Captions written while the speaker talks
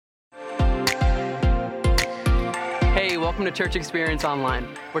Hey, welcome to Church Experience Online.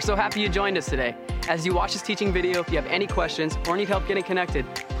 We're so happy you joined us today. As you watch this teaching video, if you have any questions or need help getting connected,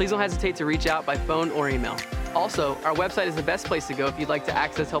 please don't hesitate to reach out by phone or email. Also, our website is the best place to go if you'd like to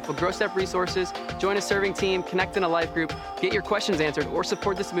access helpful Grow Step resources, join a serving team, connect in a life group, get your questions answered, or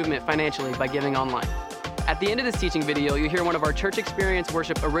support this movement financially by giving online. At the end of this teaching video, you'll hear one of our Church Experience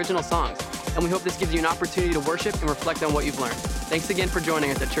Worship original songs, and we hope this gives you an opportunity to worship and reflect on what you've learned. Thanks again for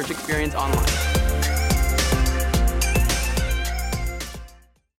joining us at Church Experience Online.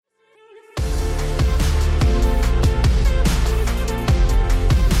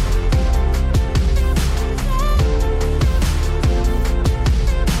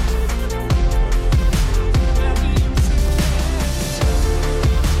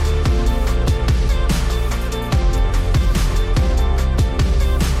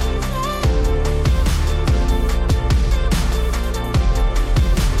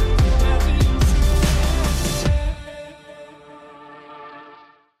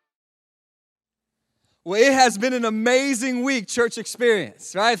 Well, it has been an amazing week, Church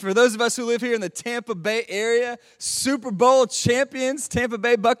Experience, right? For those of us who live here in the Tampa Bay area, Super Bowl champions, Tampa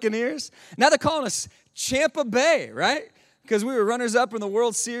Bay Buccaneers. Now they're calling us Champa Bay, right? Because we were runners-up in the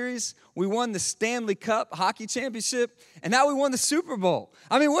World Series. We won the Stanley Cup hockey championship, and now we won the Super Bowl.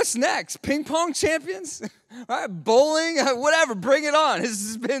 I mean, what's next? Ping pong champions? Right? Bowling? Whatever, bring it on. This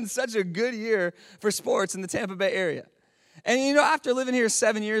has been such a good year for sports in the Tampa Bay area. And, you know, after living here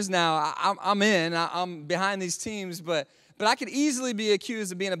 7 years now, I'm behind these teams, but I could easily be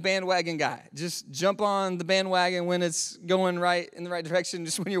accused of being a bandwagon guy. Just jump on the bandwagon when it's going right in the right direction,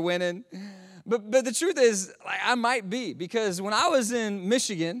 just when you're winning. But the truth is, I might be, because when I was in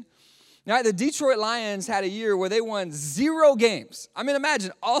Michigan, right, the Detroit Lions had a year where they won 0 games. I mean,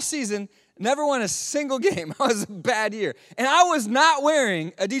 imagine, all season, never won a single game. That was a bad year. And I was not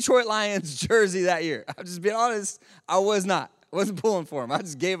wearing a Detroit Lions jersey that year. I'm just being honest, I was not. I wasn't pulling for them. I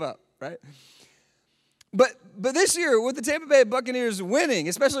just gave up, right? But this year, with the Tampa Bay Buccaneers winning,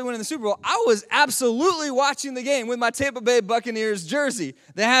 especially winning the Super Bowl, I was absolutely watching the game with my Tampa Bay Buccaneers jersey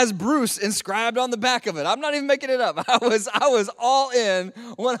that has Bruce inscribed on the back of it. I'm not even making it up. I was all in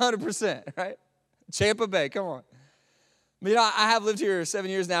 100%, right? Tampa Bay, come on. But, you know, I have lived here 7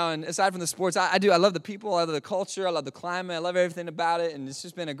 years now, and aside from the sports, I love the people, I love the culture, I love the climate, I love everything about it, and it's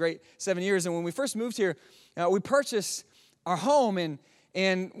just been a great 7 years. And when we first moved here, we purchased our home,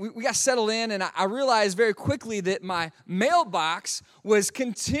 and we got settled in, and I realized very quickly that my mailbox was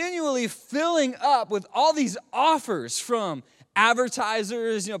continually filling up with all these offers from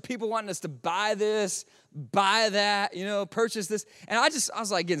advertisers, you know, people wanting us to buy this, buy that, you know, purchase this. And I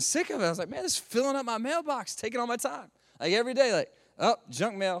was like getting sick of it. I was like, man, this is filling up my mailbox, taking all my time. Like every day, like, oh,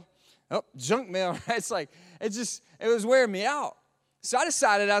 junk mail, right? It's like, it was wearing me out. So I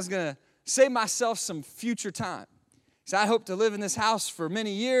decided I was going to save myself some future time. So I hope to live in this house for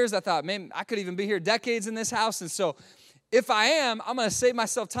many years. I thought, man, I could even be here decades in this house. And so if I am, I'm going to save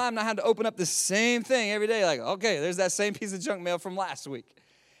myself time, not have to open up the same thing every day. Like, okay, there's that same piece of junk mail from last week.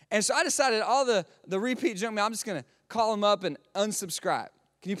 And so I decided all the repeat junk mail, I'm just going to call them up and unsubscribe.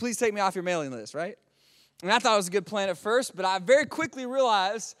 Can you please take me off your mailing list, right? And I thought it was a good plan at first, but I very quickly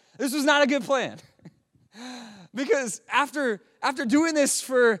realized this was not a good plan. Because after doing this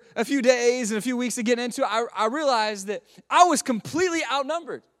for a few days and a few weeks to get into it, I realized that I was completely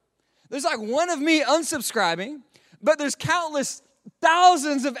outnumbered. There's like one of me unsubscribing, but there's countless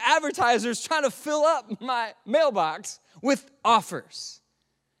thousands of advertisers trying to fill up my mailbox with offers.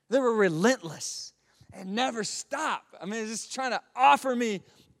 They were relentless and never stop. I mean, just trying to offer me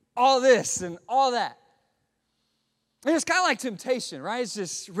all this and all that. And it's kind of like temptation, right? It's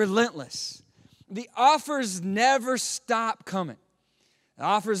just relentless. The offers never stop coming. The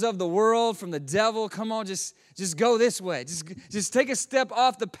offers of the world, from the devil, come on, just go this way. Just take a step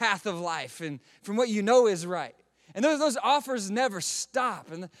off the path of life and from what you know is right. And those offers never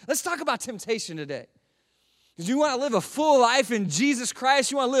stop. And let's talk about temptation today. Because you want to live a full life in Jesus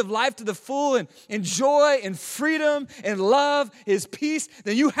Christ, you want to live life to the full and joy and freedom and love, His peace,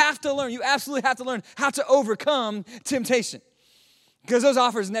 then you absolutely have to learn how to overcome temptation. Because those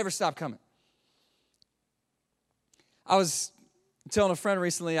offers never stop coming. I was telling a friend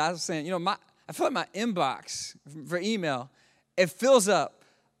recently, I was saying, you know, I feel like my inbox for email, it fills up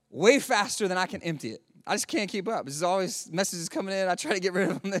way faster than I can empty it. I just can't keep up. There's always messages coming in. I try to get rid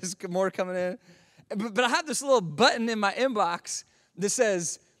of them. There's more coming in. But I have this little button in my inbox that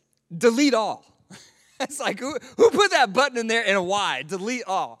says, delete all. It's like, who put that button in there and why? Delete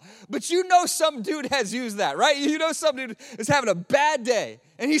all. But you know some dude has used that, right? You know some dude is having a bad day.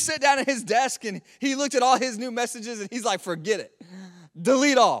 And he sat down at his desk and he looked at all his new messages and he's like, forget it.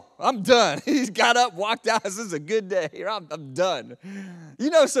 delete all. I'm done. He's got up, walked out. This is a good day. I'm done. You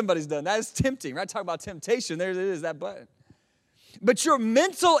know somebody's done. That is tempting, right? Talk about temptation. There it is, that button. But your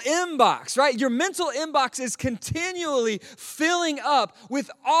mental inbox, right? Your mental inbox is continually filling up with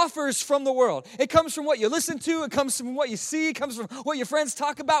offers from the world. It comes from what you listen to. It comes from what you see. It comes from what your friends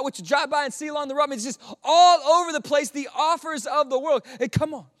talk about, what you drive by and see along the road. I mean, it's just all over the place, the offers of the world. Hey,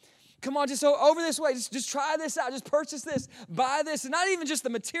 come on, just over this way. Just try this out. Just purchase this, buy this. And not even just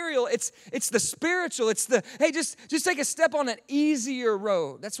the material. It's the spiritual. It's the, hey, just take a step on an easier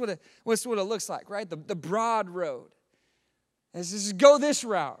road. That's what it looks like, right? The broad road. It's just go this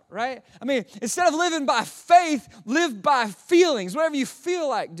route, right? I mean, instead of living by faith, live by feelings, whatever you feel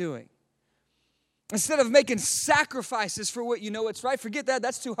like doing. Instead of making sacrifices for what you know it's right, forget that.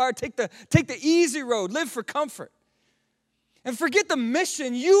 That's too hard. Take the easy road. Live for comfort. And forget the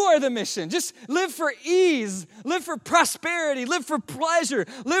mission. You are the mission. Just live for ease. Live for prosperity. Live for pleasure.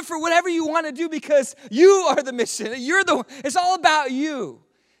 Live for whatever you want to do because you are the mission. It's all about you.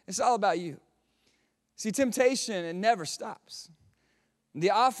 It's all about you. See, temptation, it never stops. The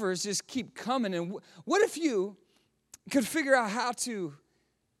offers just keep coming. And what if you could figure out how to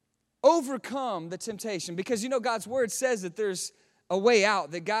overcome the temptation? Because you know God's word says that there's a way out,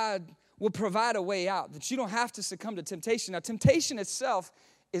 that God will provide a way out, that you don't have to succumb to temptation. Now, temptation itself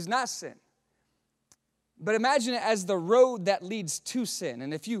is not sin. But imagine it as the road that leads to sin.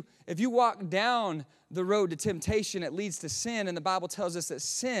 And if you walk down the road to temptation, it leads to sin. And the Bible tells us that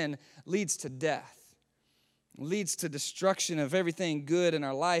sin leads to death. Leads to destruction of everything good in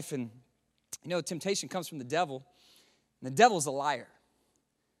our life. And you know, temptation comes from the devil. And the devil's a liar.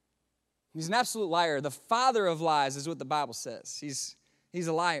 He's an absolute liar. The father of lies is what the Bible says. He's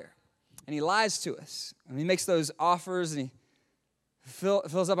a liar. And he lies to us. And he makes those offers and he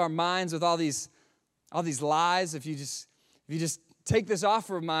fills up our minds with all these lies. If you just take this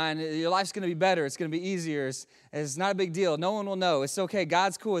offer of mine, your life's going to be better. It's going to be easier. It's not a big deal. No one will know. It's okay.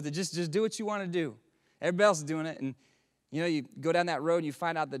 God's cool with it. Just do what you want to do. Everybody else is doing it, and you know, you go down that road and you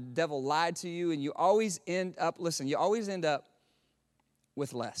find out the devil lied to you, and you always end up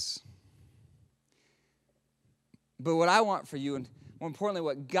with less. But what I want for you, and more importantly,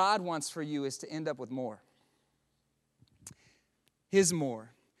 what God wants for you, is to end up with more. His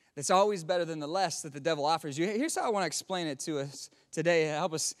more. That's always better than the less that the devil offers you. Here's how I want to explain it to us today.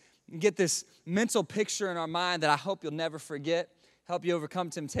 Help us get this mental picture in our mind that I hope you'll never forget. Help you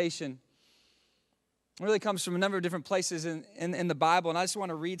overcome temptation. It really comes from a number of different places in the Bible, and I just want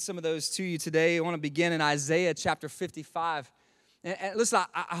to read some of those to you today. I want to begin in Isaiah chapter 55. And listen,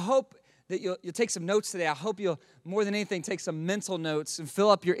 I hope that you'll take some notes today. I hope you'll, more than anything, take some mental notes and fill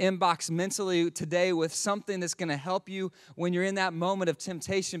up your inbox mentally today with something that's going to help you when you're in that moment of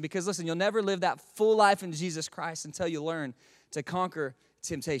temptation. Because listen, you'll never live that full life in Jesus Christ until you learn to conquer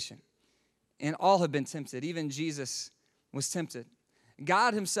temptation. And all have been tempted. Even Jesus was tempted.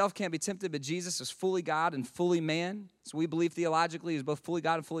 God himself can't be tempted, but Jesus was fully God and fully man. So we believe theologically he was both fully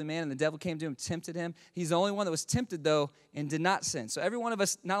God and fully man, and the devil came to him, tempted him. He's the only one that was tempted, though, and did not sin. So every one of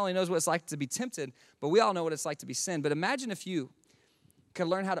us not only knows what it's like to be tempted, but we all know what it's like to be sin. But imagine if you could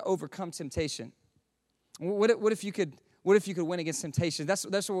learn how to overcome temptation. What if you could win against temptation? That's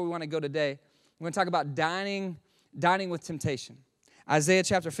where we want to go today. We're going to talk about dining with temptation. Isaiah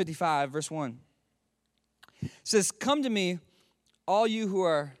chapter 55, verse 1. It says, "Come to me, all you who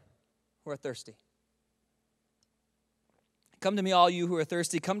are thirsty. Come to me, all you who are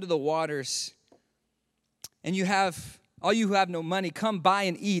thirsty. Come to the waters. And all you who have no money, come buy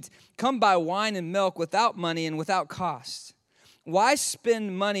and eat. Come buy wine and milk without money and without cost. Why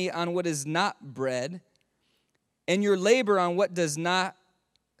spend money on what is not bread, and your labor on what does not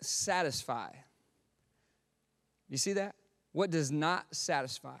satisfy?" You see that? What does not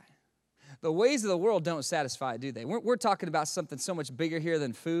satisfy? The ways of the world don't satisfy, do they? We're talking about something so much bigger here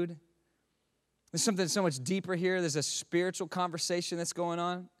than food. There's something so much deeper here. There's a spiritual conversation that's going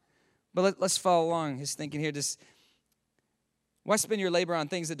on. But let's follow along his thinking here. Just, why spend your labor on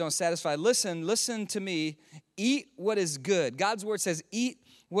things that don't satisfy? Listen to me. Eat what is good. God's word says, eat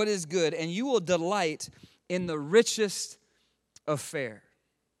what is good, and you will delight in the richest of fare.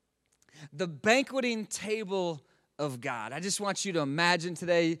 The banqueting table of God. I just want you to imagine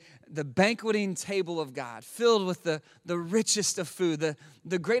today the banqueting table of God filled with the richest of food,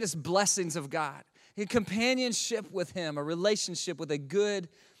 the greatest blessings of God, a companionship with him, a relationship with a good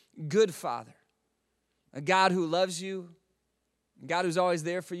Father, a God who loves you, a God who's always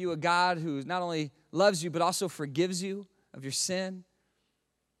there for you, a God who not only loves you but also forgives you of your sin,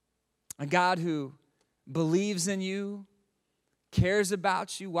 a God who believes in you, cares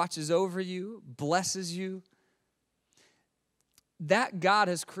about you, watches over you, blesses you. that God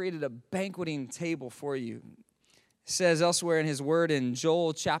has created a banqueting table for you. It says elsewhere in his word in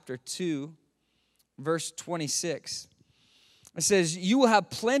Joel chapter 2, verse 26, it says, you will have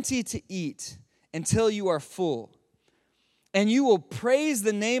plenty to eat until you are full, and you will praise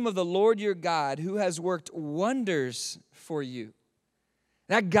the name of the Lord your God who has worked wonders for you.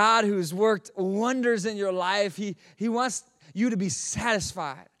 That God who's worked wonders in your life, he wants you to be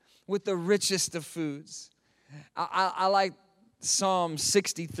satisfied with the richest of foods. I like Psalm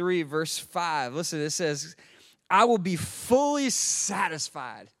 63, verse 5. Listen, it says, I will be fully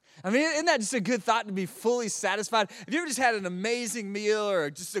satisfied. I mean, isn't that just a good thought to be fully satisfied? Have you ever just had an amazing meal or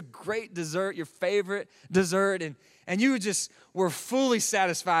just a great dessert, your favorite dessert, and you just were fully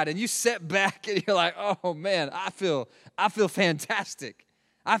satisfied and you sat back and you're like, oh man, I feel fantastic.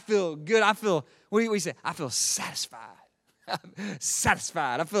 I feel good. What do you say? I feel satisfied.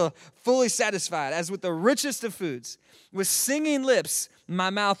 Satisfied. I feel fully satisfied. As with the richest of foods, with singing lips, my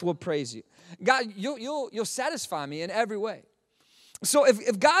mouth will praise you. God, you'll satisfy me in every way. So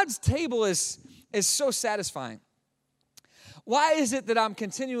if God's table is so satisfying, why is it that I'm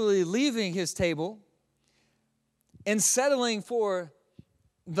continually leaving his table and settling for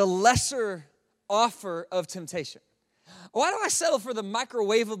the lesser offer of temptation? Why do I settle for the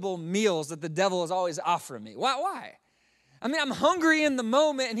microwavable meals that the devil is always offering me? Why? I mean, I'm hungry in the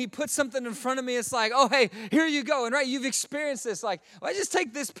moment and he puts something in front of me. It's like, oh, hey, here you go. And right, you've experienced this. Like, well, just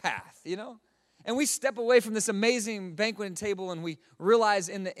take this path, you know? And we step away from this amazing banqueting table and we realize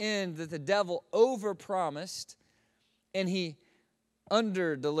in the end that the devil overpromised and he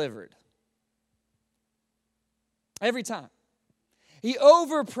underdelivered. Every time. He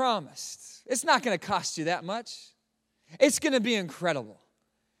overpromised. It's not going to cost you that much. It's going to be incredible.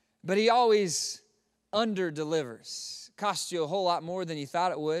 But he always underdelivers. Cost you a whole lot more than you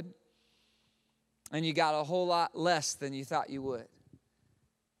thought it would. And you got a whole lot less than you thought you would.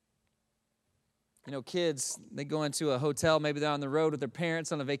 You know, kids, they go into a hotel, maybe they're on the road with their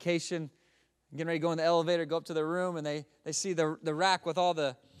parents on a vacation, getting ready to go in the elevator, go up to their room, and they see the rack with all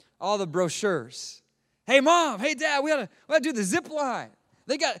the brochures. Hey, Mom, hey, Dad, we gotta do the zip line.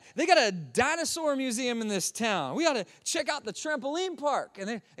 They got a dinosaur museum in this town. We got to check out the trampoline park.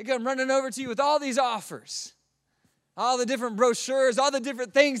 And they come running over to you with all these offers. All the different brochures, all the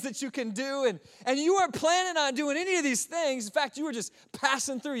different things that you can do. And you weren't planning on doing any of these things. In fact, you were just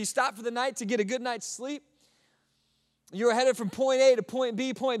passing through. You stopped for the night to get a good night's sleep. You were headed from point A to point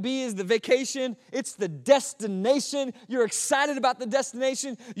B. Point B is the vacation. It's the destination. You're excited about the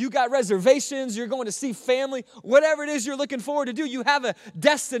destination. You got reservations. You're going to see family. Whatever it is you're looking forward to do, you have a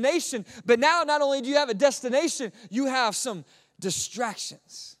destination. But now not only do you have a destination, you have some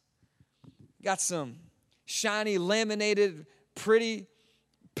distractions. You got some shiny, laminated, pretty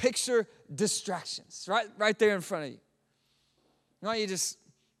picture distractions right there in front of you. Why don't you just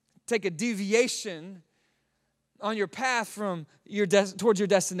take a deviation on your path from towards your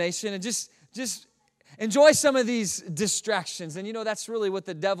destination and just enjoy some of these distractions. And you know, that's really what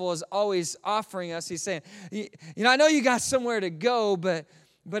the devil is always offering us. He's saying, you know, I know you got somewhere to go, but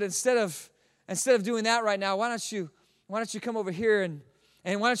instead of doing that right now, why don't you come over here and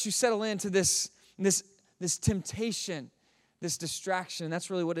why don't you settle into this temptation, this distraction. That's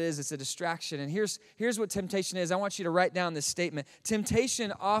really what it is. It's a distraction. And here's what temptation is. I want you to write down this statement.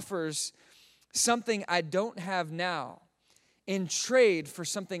 Temptation offers something I don't have now in trade for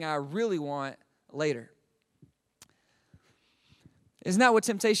something I really want later. Isn't that what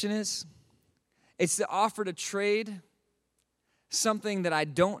temptation is? It's the offer to trade something that I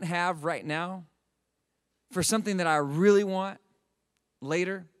don't have right now for something that I really want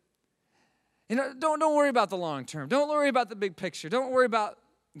later. You know, don't worry about the long term. Don't worry about the big picture. Don't worry about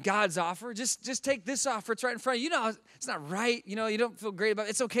God's offer. Just take this offer. It's right in front of you. You know, it's not right. You know, you don't feel great about it.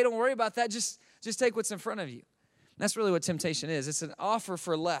 It's okay. Don't worry about that. Just take what's in front of you. And that's really what temptation is. It's an offer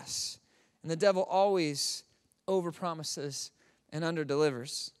for less. And the devil always overpromises and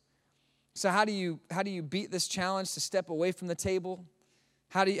underdelivers. So how do you beat this challenge to step away from the table?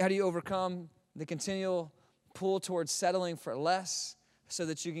 How do you overcome the continual pull towards settling for less so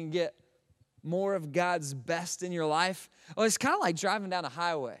that you can get more of God's best in your life? Well, it's kind of like driving down a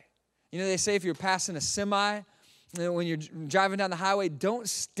highway. You know, they say if you're passing a semi, when you're driving down the highway, don't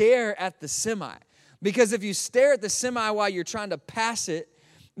stare at the semi. Because if you stare at the semi while you're trying to pass it,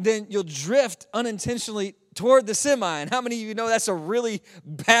 then you'll drift unintentionally toward the semi. And how many of you know that's a really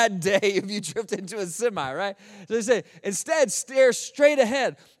bad day if you drift into a semi, right? So they say, instead, stare straight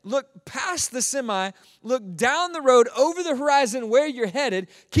ahead. Look past the semi. Look down the road, over the horizon where you're headed.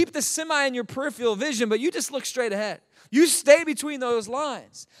 Keep the semi in your peripheral vision, but you just look straight ahead. You stay between those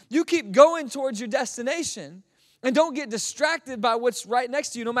lines. You keep going towards your destination, And don't get distracted by what's right next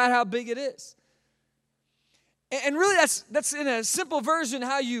to you, no matter how big it is. And really, that's in a simple version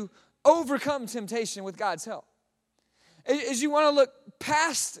how you overcome temptation with God's help. As you want to look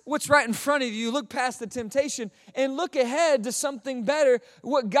past what's right in front of you, look past the temptation, and look ahead to something better,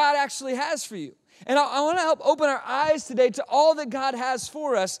 what God actually has for you. And I want to help open our eyes today to all that God has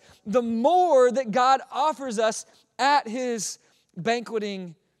for us, the more that God offers us at His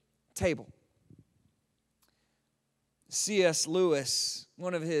banqueting table. C.S. Lewis,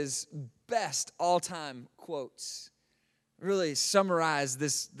 one of his best all-time quotes, really summarized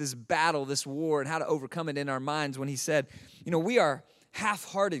this battle, this war, and how to overcome it in our minds when he said, we are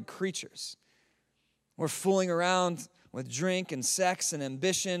half-hearted creatures. We're fooling around with drink and sex and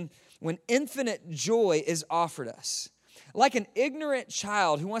ambition when infinite joy is offered us. Like an ignorant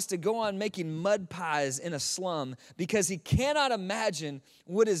child who wants to go on making mud pies in a slum because he cannot imagine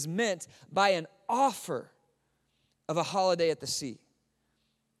what is meant by an offer of a holiday at the sea.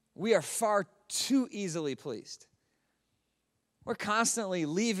 We are far too easily pleased. We're constantly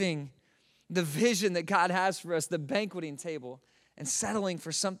leaving the vision that God has for us, the banqueting table, and settling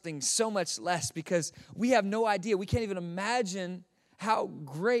for something so much less because we have no idea. We can't even imagine how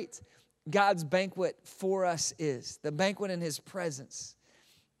great God's banquet for us is, the banquet in His presence,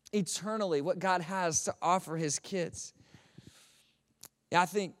 eternally, what God has to offer His kids. I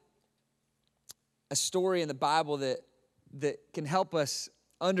think a story in the Bible that can help us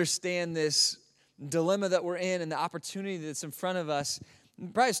understand this dilemma that we're in and the opportunity that's in front of us.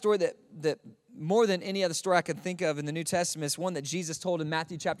 Probably a story that more than any other story I can think of in the New Testament is one that Jesus told in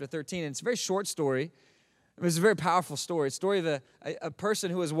Matthew chapter 13. And it's a very short story. It was a very powerful story. It's a story of a person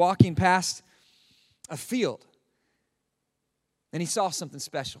who was walking past a field. And he saw something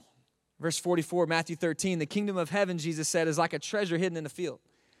special. Verse 44, Matthew 13, the kingdom of heaven, Jesus said, is like a treasure hidden in a field.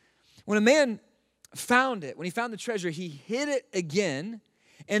 When a man found it, when he found the treasure, he hid it again.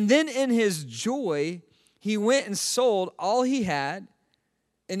 And then in his joy, he went and sold all he had,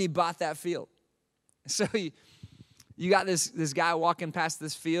 and he bought that field. So you got this guy walking past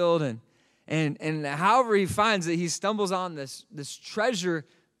this field, and however he finds it, he stumbles on this treasure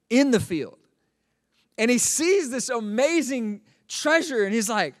in the field. And he sees this amazing treasure, and he's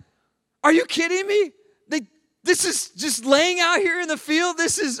like, are you kidding me? This is just laying out here in the field.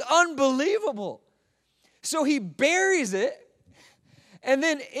 This is unbelievable. So he buries it, and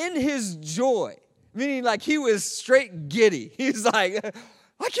then in his joy, meaning like he was straight giddy, he's like,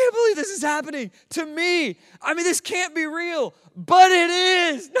 I can't believe this is happening to me. I mean, this can't be real, but it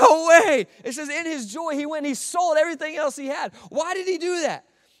is. No way. It says in his joy, he went and he sold everything else he had. Why did he do that?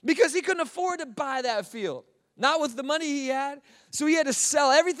 Because he couldn't afford to buy that field. Not with the money he had. So he had to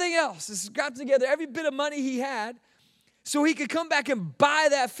sell everything else, scrap together every bit of money he had so he could come back and buy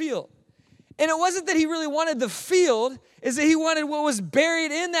that field. And it wasn't that he really wanted the field, it's that he wanted what was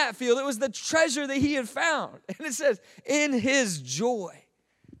buried in that field. It was the treasure that he had found. And it says, in his joy.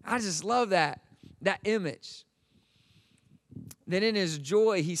 I just love that image. Then in his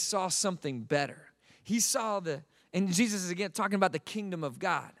joy, he saw something better. He saw and Jesus is again talking about the kingdom of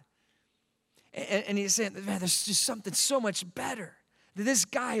God. And he's saying, man, there's just something so much better that this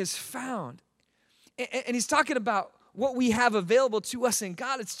guy has found. And he's talking about what we have available to us in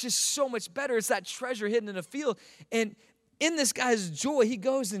God. It's just so much better. It's that treasure hidden in a field. And in this guy's joy, he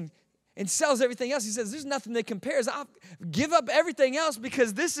goes and sells everything else. He says, there's nothing that compares. I'll give up everything else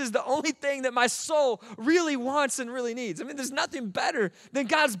because this is the only thing that my soul really wants and really needs. I mean, there's nothing better than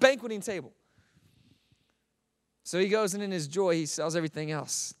God's banqueting table. So he goes and in his joy, he sells everything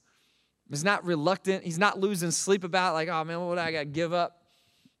else. He's not reluctant. He's not losing sleep about like, oh man, what do I got to give up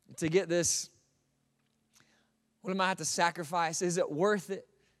to get this? What am I have to sacrifice? Is it worth it?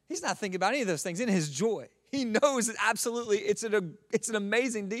 He's not thinking about any of those things. In his joy, he knows that absolutely it's an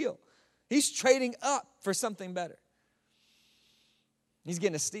amazing deal. He's trading up for something better. He's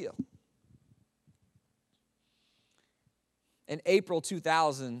getting a steal. In April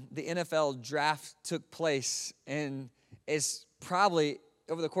 2000, the NFL draft took place, and it's probably,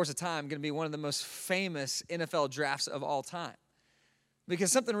 over the course of time, going to be one of the most famous NFL drafts of all time.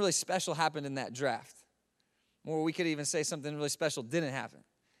 Because something really special happened in that draft. Or we could even say something really special didn't happen.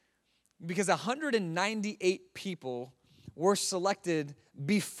 Because 198 people were selected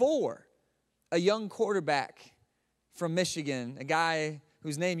before a young quarterback from Michigan, a guy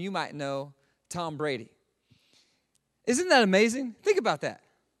whose name you might know, Tom Brady. Isn't that amazing? Think about that.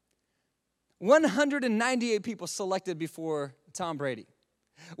 198 people selected before Tom Brady,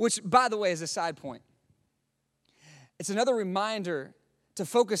 which, by the way, is a side point. It's another reminder to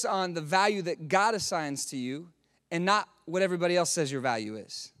focus on the value that God assigns to you and not what everybody else says your value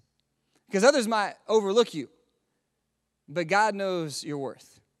is. Because others might overlook you. but God knows your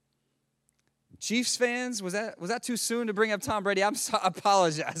worth. Chiefs fans, was that too soon to bring up Tom Brady? I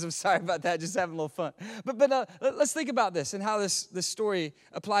apologize. I'm sorry about that. Just having a little fun. But let's think about this and how this story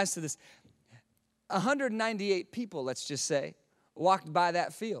applies to this. 198 people, let's just say, walked by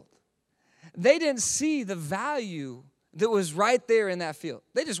that field. They didn't see the value that was right there in that field.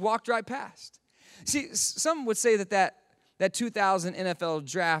 They just walked right past. See, some would say that 2000 NFL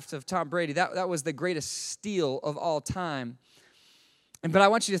draft of Tom Brady, that was the greatest steal of all time. But I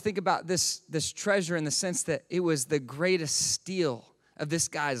want you to think about this treasure in the sense that it was the greatest steal of this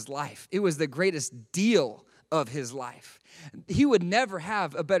guy's life. It was the greatest deal of his life. He would never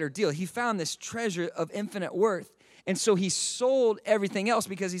have a better deal. He found this treasure of infinite worth. And so he sold everything else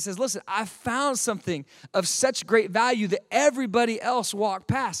because he says, listen, I found something of such great value that everybody else walked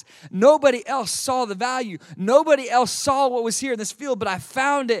past. Nobody else saw the value. Nobody else saw what was here in this field, but I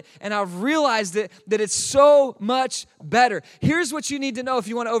found it and I've realized it, that it's so much better. Here's what you need to know if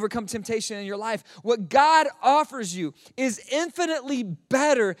you want to overcome temptation in your life. What God offers you is infinitely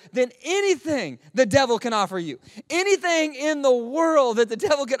better than anything the devil can offer you. Anything in the world that the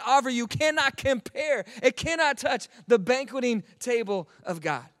devil can offer you cannot compare. It cannot touch the banqueting table of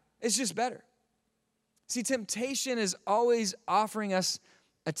God. It's just better. See, temptation is always offering us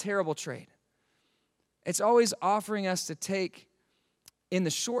a terrible trade. It's always offering us to take in the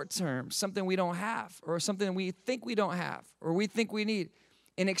short term something we don't have, or something we think we don't have, or we think we need,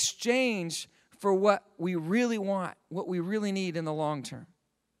 in exchange for what we really want, what we really need in the long term.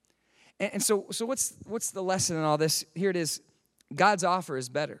 And so what's the lesson in all this? Here it is. God's offer is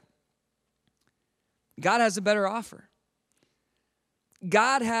better. God has a better offer.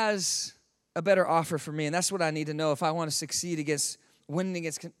 God has a better offer for me, and that's what I need to know if I want to succeed against winning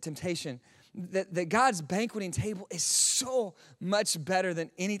against temptation. That God's banqueting table is so much better than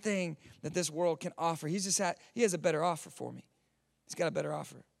anything that this world can offer. He has a better offer for me. He's got a better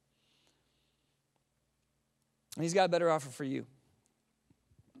offer. And he's got a better offer for you.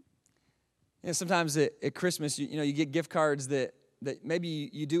 You know, sometimes at Christmas, you get gift cards that maybe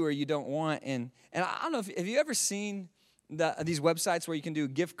you do or you don't want. And I don't know, have you ever seen these websites where you can do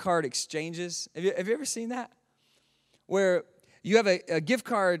gift card exchanges? Have you ever seen that? Where you have a gift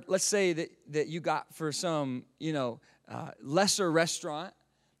card, let's say that you got for some, lesser restaurant,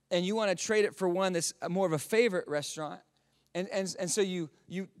 and you want to trade it for one that's more of a favorite restaurant. And so you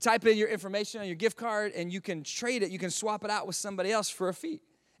type in your information on your gift card, and you can trade it, you can swap it out with somebody else for a fee.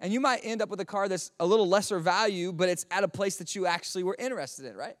 And you might end up with a card that's a little lesser value, but it's at a place that you actually were interested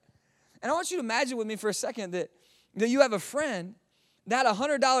in, right? And I want you to imagine with me for a second that you have a friend that had a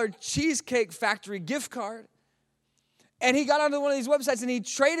 $100 Cheesecake Factory gift card, and he got onto one of these websites and he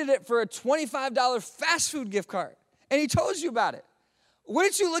traded it for a $25 fast food gift card. And he told you about it.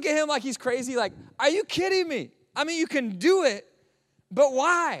 Wouldn't you look at him like he's crazy? Like, are you kidding me? I mean, you can do it, but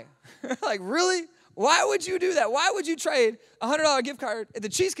why? Like, really? Why would you do that? Why would you trade a $100 gift card at the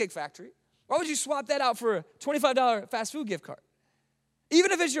Cheesecake Factory? Why would you swap that out for a $25 fast food gift card?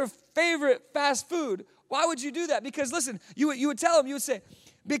 Even if it's your favorite fast food, why would you do that? Because listen, you would tell him, you would say,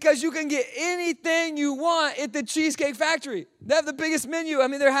 because you can get anything you want at the Cheesecake Factory. They have the biggest menu. I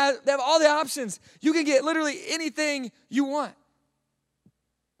mean, they have all the options. You can get literally anything you want.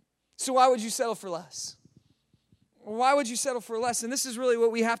 So why would you settle for less? Why would you settle for less? And this is really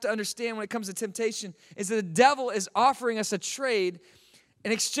what we have to understand when it comes to temptation, is that the devil is offering us a trade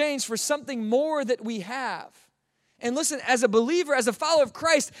in exchange for something more that we have. And listen, as a believer, as a follower of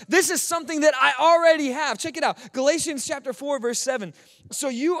Christ, this is something that I already have. Check it out. Galatians chapter 4, verse 7. So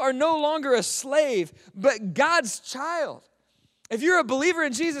you are no longer a slave, but God's child. If you're a believer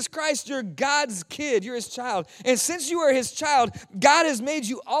in Jesus Christ, you're God's kid. You're his child. And since you are his child, God has made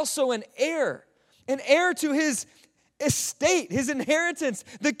you also an heir to his estate, his inheritance,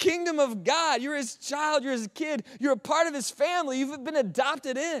 the kingdom of God. You're his child. You're his kid. You're a part of his family. You've been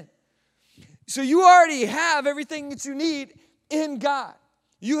adopted in. So you already have everything that you need in God.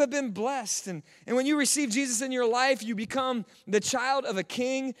 You have been blessed. And when you receive Jesus in your life, you become the child of a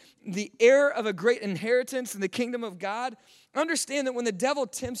king, the heir of a great inheritance in the kingdom of God. Understand that when the devil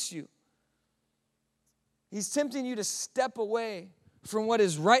tempts you, he's tempting you to step away from what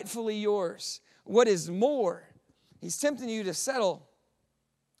is rightfully yours, what is more. He's tempting you to settle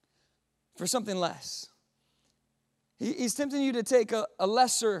for something less. He's tempting you to take a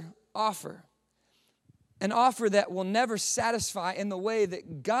lesser offer. An offer that will never satisfy in the way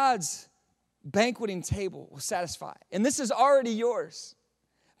that God's banqueting table will satisfy. And this is already yours.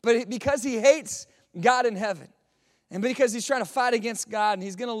 But because he hates God in heaven, and because he's trying to fight against God, and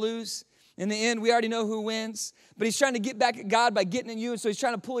he's going to lose, In the end, we already know who wins, but he's trying to get back at God by getting at you, and so he's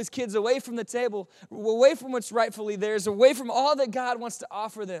trying to pull his kids away from the table, away from what's rightfully theirs, away from all that God wants to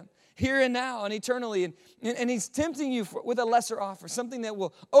offer them here and now and eternally, and he's tempting you with a lesser offer, something that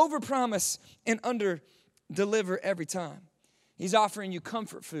will overpromise and under-deliver every time. He's offering you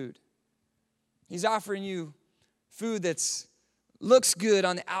comfort food. He's offering you food that looks good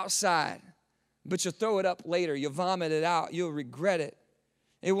on the outside, but you'll throw it up later. You'll vomit it out. You'll regret it.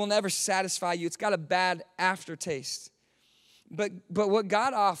 It will never satisfy you. It's got a bad aftertaste. But what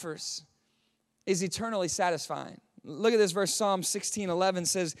God offers is eternally satisfying. Look at this verse, Psalm 16:11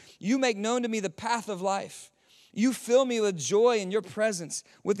 says, "You make known to me the path of life. You fill me with joy in your presence,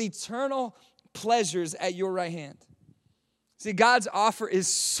 with eternal pleasures at your right hand." See, God's offer is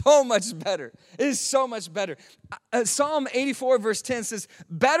so much better. It is so much better. Psalm 84 verse 10 says,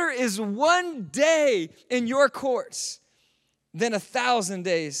 "Better is one day in your courts than 1,000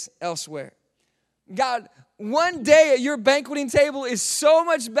 days elsewhere." God, one day at your banqueting table is so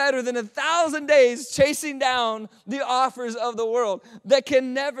much better than 1,000 days chasing down the offers of the world that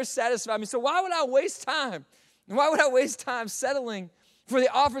can never satisfy me. So why would I waste time? Why would I waste time settling for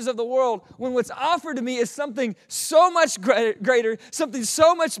the offers of the world when what's offered to me is something so much greater, something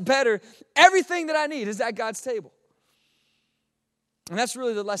so much better? Everything that I need is at God's table. And that's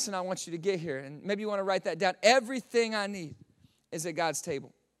really the lesson I want you to get here. And maybe you want to write that down. Everything I need is at God's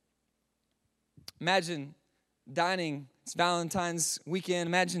table. Imagine dining. It's Valentine's weekend.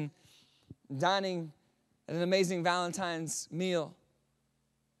 Imagine dining at an amazing Valentine's meal.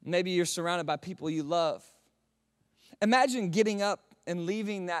 Maybe you're surrounded by people you love. Imagine getting up and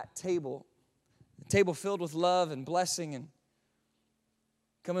leaving that table, a table filled with love and blessing, and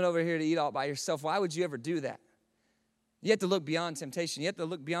coming over here to eat all by yourself. Why would you ever do that? You have to look beyond temptation. You have to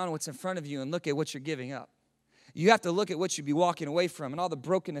look beyond what's in front of you and look at what you're giving up. You have to look at what you'd be walking away from, and all the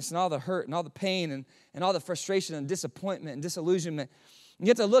brokenness and all the hurt and all the pain and all the frustration and disappointment and disillusionment. You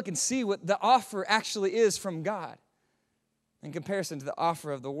have to look and see what the offer actually is from God in comparison to the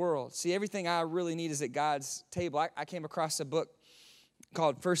offer of the world. See, everything I really need is at God's table. I came across a book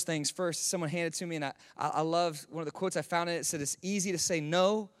called First Things First. Someone handed it to me, and I love one of the quotes I found in it. It said, "It's easy to say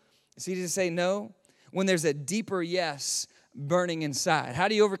no. It's easy to say no when there's a deeper yes burning inside." How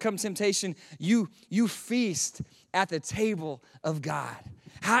do you overcome temptation? You feast at the table of God.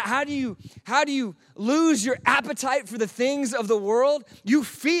 How do you lose your appetite for the things of the world? You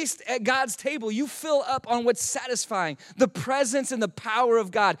feast at God's table. You fill up on what's satisfying, the presence and the power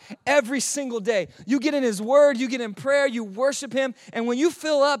of God every single day. You get in His Word, you get in prayer, you worship Him, and when you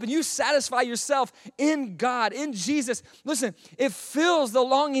fill up and you satisfy yourself in God, in Jesus, listen, it fills the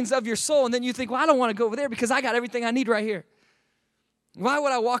longings of your soul, and then you think, well, I don't want to go over there because I got everything I need right here. Why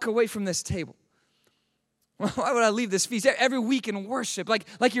would I walk away from this table? Why would I leave this feast every week in worship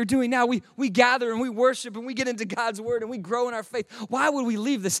like you're doing now? We gather and we worship and we get into God's Word and we grow in our faith. Why would we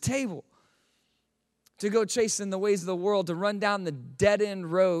leave this table to go chasing the ways of the world, to run down the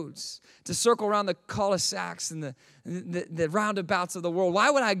dead-end roads, to circle around the cul-de-sacs and the roundabouts of the world?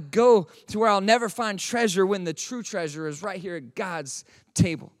 Why would I go to where I'll never find treasure when the true treasure is right here at God's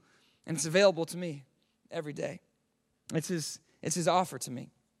table and it's available to me every day? It's His offer to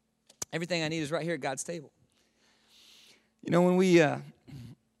me. Everything I need is right here at God's table. You know, when we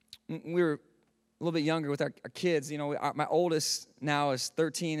were a little bit younger with our kids, you know, my oldest now is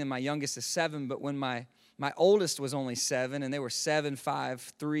 13 and my youngest is 7, but when my oldest was only 7 and they were 7,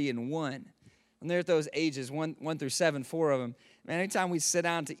 5, 3, and 1, when they're at those ages, 1 through 7, 4 of them, man, anytime we sit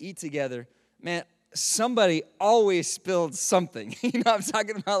down to eat together, man, somebody always spilled something. You know what I'm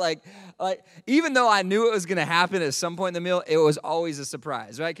talking about? Like even though I knew it was going to happen at some point in the meal, it was always a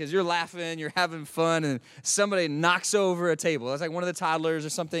surprise, right? Because you're laughing, you're having fun, and somebody knocks over a table. That's like one of the toddlers or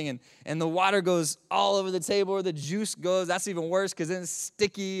something, and the water goes all over the table, or the juice goes. That's even worse because then it's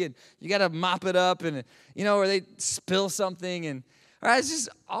sticky, and you got to mop it up, and, you know, or they spill something, and right, it's just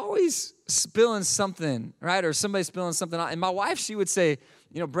always spilling something, right? Or somebody spilling something out. And my wife, she would say,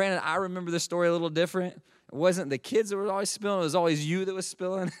 you know, Brandon, I remember this story a little different. It wasn't the kids that were always spilling. It was always you that was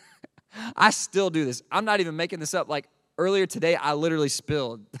spilling. I still do this. I'm not even making this up. Like earlier today, I literally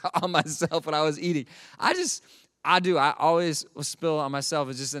spilled on myself when I was eating. I do. I always will spill on myself.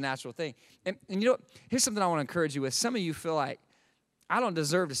 It's just a natural thing. And you know, here's something I want to encourage you with. Some of you feel like, I don't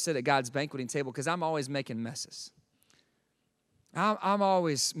deserve to sit at God's banqueting table because I'm always making messes. I'm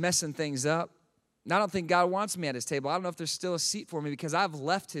always messing things up. And I don't think God wants me at His table. I don't know if there's still a seat for me because I've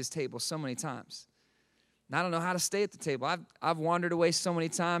left His table so many times. And I don't know how to stay at the table. I've wandered away so many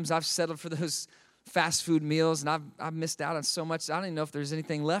times. I've settled for those fast food meals, and I've missed out on so much. I don't even know if there's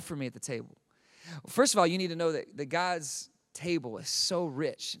anything left for me at the table. Well, first of all, you need to know that God's table is so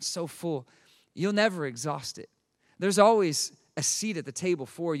rich and so full, you'll never exhaust it. There's always a seat at the table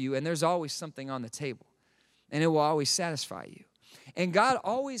for you, and there's always something on the table, and it will always satisfy you. And God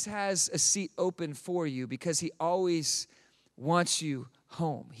always has a seat open for you because he always wants you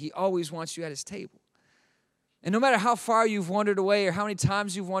home. He always wants you at his table. And no matter how far you've wandered away or how many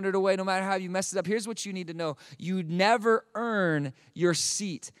times you've wandered away, no matter how you messed it up, here's what you need to know. You never earn your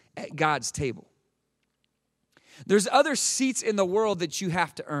seat at God's table. There's other seats in the world that you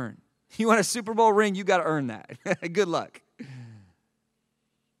have to earn. You want a Super Bowl ring, you got to earn that. Good luck.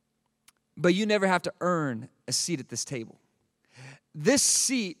 But you never have to earn a seat at this table. This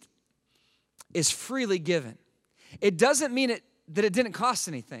seat is freely given. It doesn't mean that it didn't cost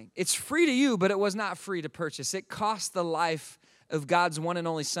anything. It's free to you, but it was not free to purchase. It cost the life of God's one and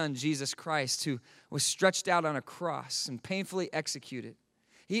only Son, Jesus Christ, who was stretched out on a cross and painfully executed.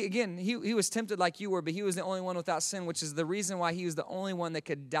 He was tempted like you were, but he was the only one without sin, which is the reason why he was the only one that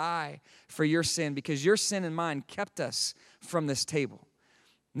could die for your sin, because your sin and mine kept us from this table.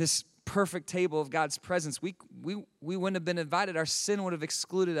 This perfect table of God's presence. We wouldn't have been invited. Our sin would have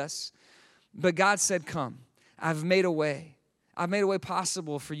excluded us. But God said, come. I've made a way. I've made a way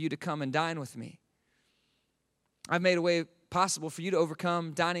possible for you to come and dine with me. I've made a way possible for you to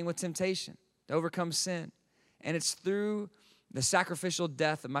overcome dining with temptation, to overcome sin. And it's through the sacrificial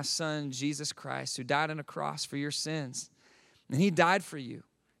death of my Son, Jesus Christ, who died on a cross for your sins. And he died for you,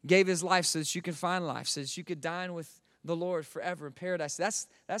 gave his life so that you can find life, so that you could dine with the Lord forever in paradise. That's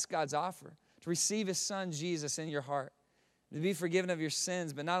God's offer, to receive his Son, Jesus, in your heart, to be forgiven of your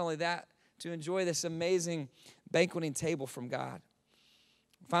sins, but not only that, to enjoy this amazing banqueting table from God.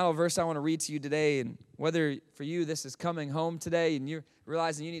 Final verse I want to read to you today, and whether for you this is coming home today and you're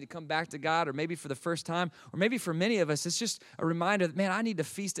realizing you need to come back to God, or maybe for the first time, or maybe for many of us, it's just a reminder that, man, I need to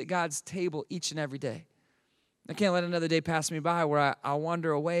feast at God's table each and every day. I can't let another day pass me by where I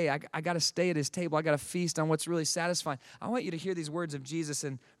wander away. I got to stay at his table. I got to feast on what's really satisfying. I want you to hear these words of Jesus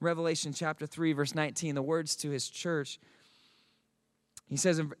in Revelation chapter 3, verse 19, the words to his church. He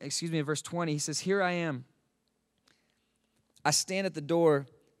says, in verse 20, he says, here I am. I stand at the door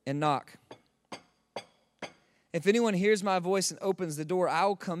and knock. If anyone hears my voice and opens the door, I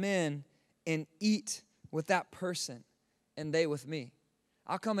will come in and eat with that person and they with me.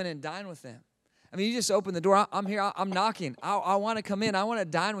 I'll come in and dine with them. I mean, you just open the door. I'm here. I'm knocking. I want to come in. I want to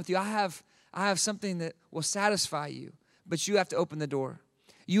dine with you. I have something that will satisfy you, but you have to open the door.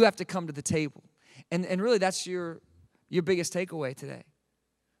 You have to come to the table. And really, that's your biggest takeaway today.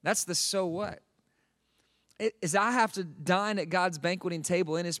 That's the so what. I have to dine at God's banqueting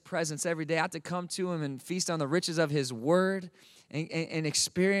table in his presence every day. I have to come to him and feast on the riches of his word and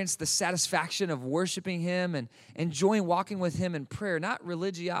experience the satisfaction of worshiping him and enjoying walking with him in prayer, not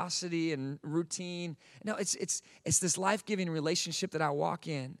religiosity and routine. No, it's this life-giving relationship that I walk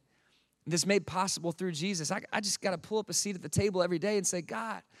in, that's made possible through Jesus. I just got to pull up a seat at the table every day and say,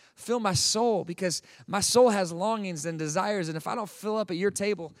 God, fill my soul, because my soul has longings and desires, and if I don't fill up at your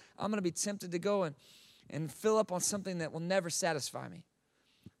table, I'm going to be tempted to go and fill up on something that will never satisfy me.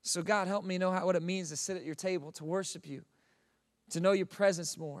 So God, help me know what it means to sit at your table, to worship you, to know your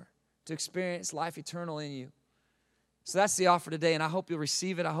presence more, to experience life eternal in you. So that's the offer today, and I hope you'll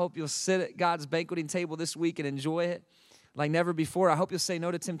receive it. I hope you'll sit at God's banqueting table this week and enjoy it like never before. I hope you'll say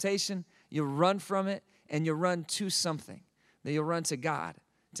no to temptation, you'll run from it, and you'll run to something, that you'll run to God,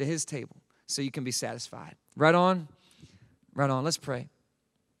 to his table, so you can be satisfied. Right on? Right on. Let's pray.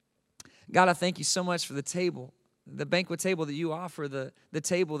 God, I thank you so much for the table, the banquet table that you offer, the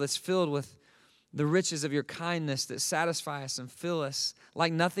table that's filled with the riches of your kindness that satisfy us and fill us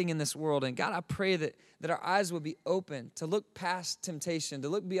like nothing in this world. And God, I pray that our eyes would be open to look past temptation, to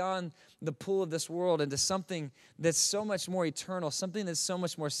look beyond the pull of this world into something that's so much more eternal, something that's so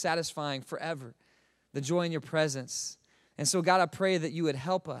much more satisfying forever, the joy in your presence. And so, God, I pray that you would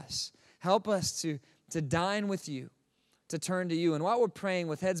help us to dine with you, to turn to you. And while we're praying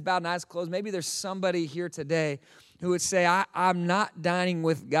with heads bowed and eyes closed, maybe there's somebody here today who would say, I'm not dining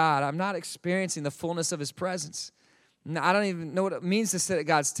with God. I'm not experiencing the fullness of his presence. I don't even know what it means to sit at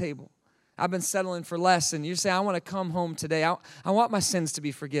God's table. I've been settling for less. And you say, I want to come home today. I want my sins to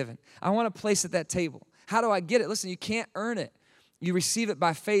be forgiven. I want a place at that table. How do I get it? Listen, you can't earn it. You receive it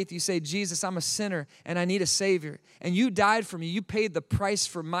by faith. You say, Jesus, I'm a sinner and I need a Savior. And you died for me. You paid the price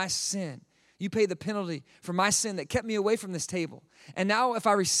for my sin. You paid the penalty for my sin that kept me away from this table. And now if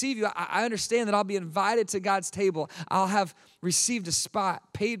I receive you, I understand that I'll be invited to God's table. I'll have received a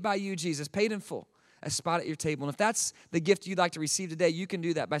spot paid by you, Jesus, paid in full, a spot at your table. And if that's the gift you'd like to receive today, you can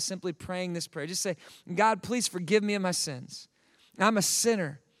do that by simply praying this prayer. Just say, God, please forgive me of my sins. I'm a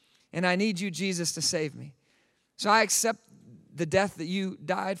sinner, and I need you, Jesus, to save me. So I accept the death that you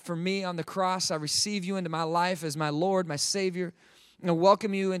died for me on the cross. I receive you into my life as my Lord, my Savior. I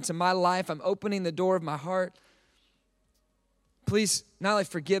welcome you into my life. I'm opening the door of my heart. Please not only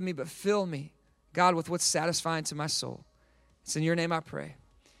forgive me, but fill me, God, with what's satisfying to my soul. It's in your name I pray.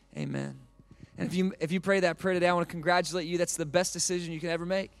 Amen. And if you pray that prayer today, I want to congratulate you. That's the best decision you can ever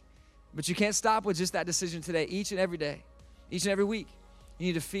make. But you can't stop with just that decision today. Each and every day, each and every week, you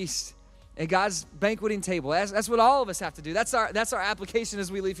need to feast at God's banqueting table. That's what all of us have to do. That's our application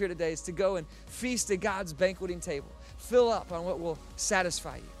as we leave here today, is to go and feast at God's banqueting table. Fill up on what will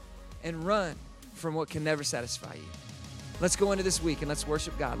satisfy you and run from what can never satisfy you. Let's go into this week and let's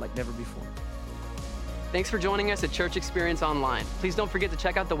worship God like never before. Thanks for joining us at Church Experience Online. Please don't forget to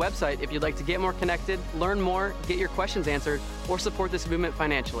check out the website if you'd like to get more connected, learn more, get your questions answered, or support this movement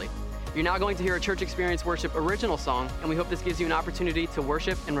financially. You're now going to hear a Church Experience Worship original song, and we hope this gives you an opportunity to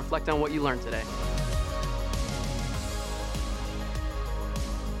worship and reflect on what you learned today.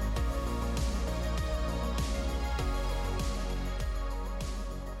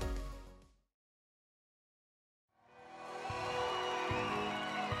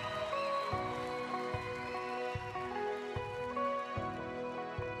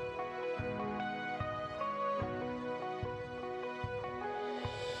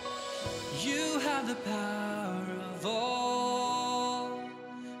 You have the power of all,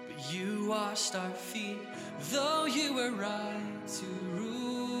 but you washed our feet. Though you were right to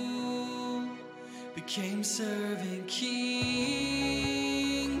rule, became servant king,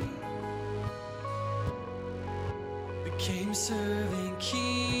 became servant king.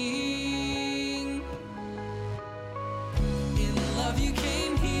 In love you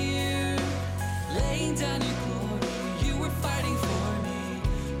came here, laying down your glory. You were fighting for me,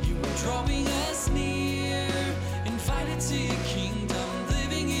 you were drawing us near, invited to your kingdom,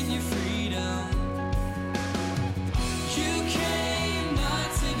 living in your freedom. You came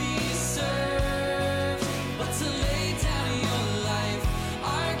not to be served, but to lay down your life,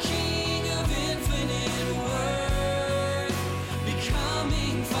 our King of infinite worth,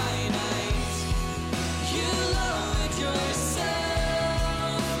 becoming finite. You lowered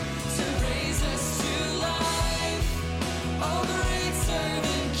yourself to raise us to life. Oh, great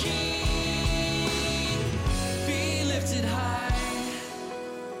servant King, be lifted high.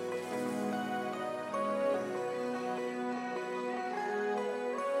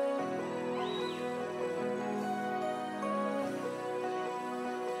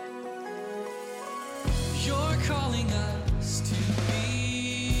 You're calling us to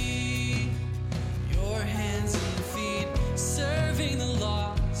be your hands and feet, serving the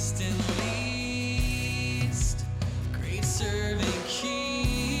lost and least. Great servant King,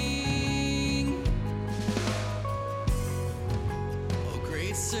 oh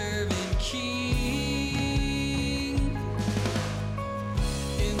great servant King.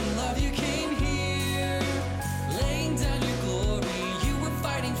 In love you came here, laying down your glory. You were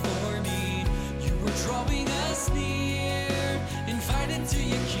fighting for me, you were drawing us near, invited to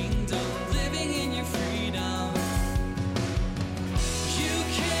your kingdom, living in your freedom. You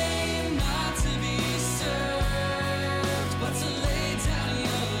came not to be served, but to lay down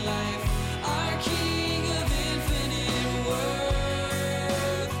your life, our King of infinite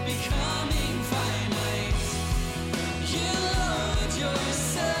worth, becoming finite. You lowered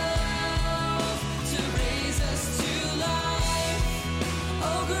yourself to raise us to life.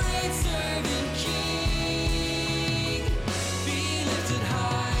 Oh, great servant King, be lifted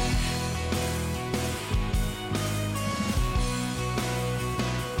high.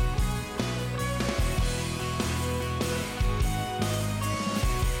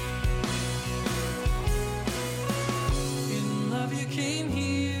 In love you came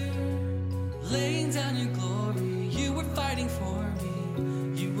here, laying down your glory. You were fighting for me,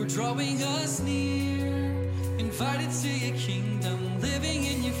 you were drawing us near, invited to your kingdom,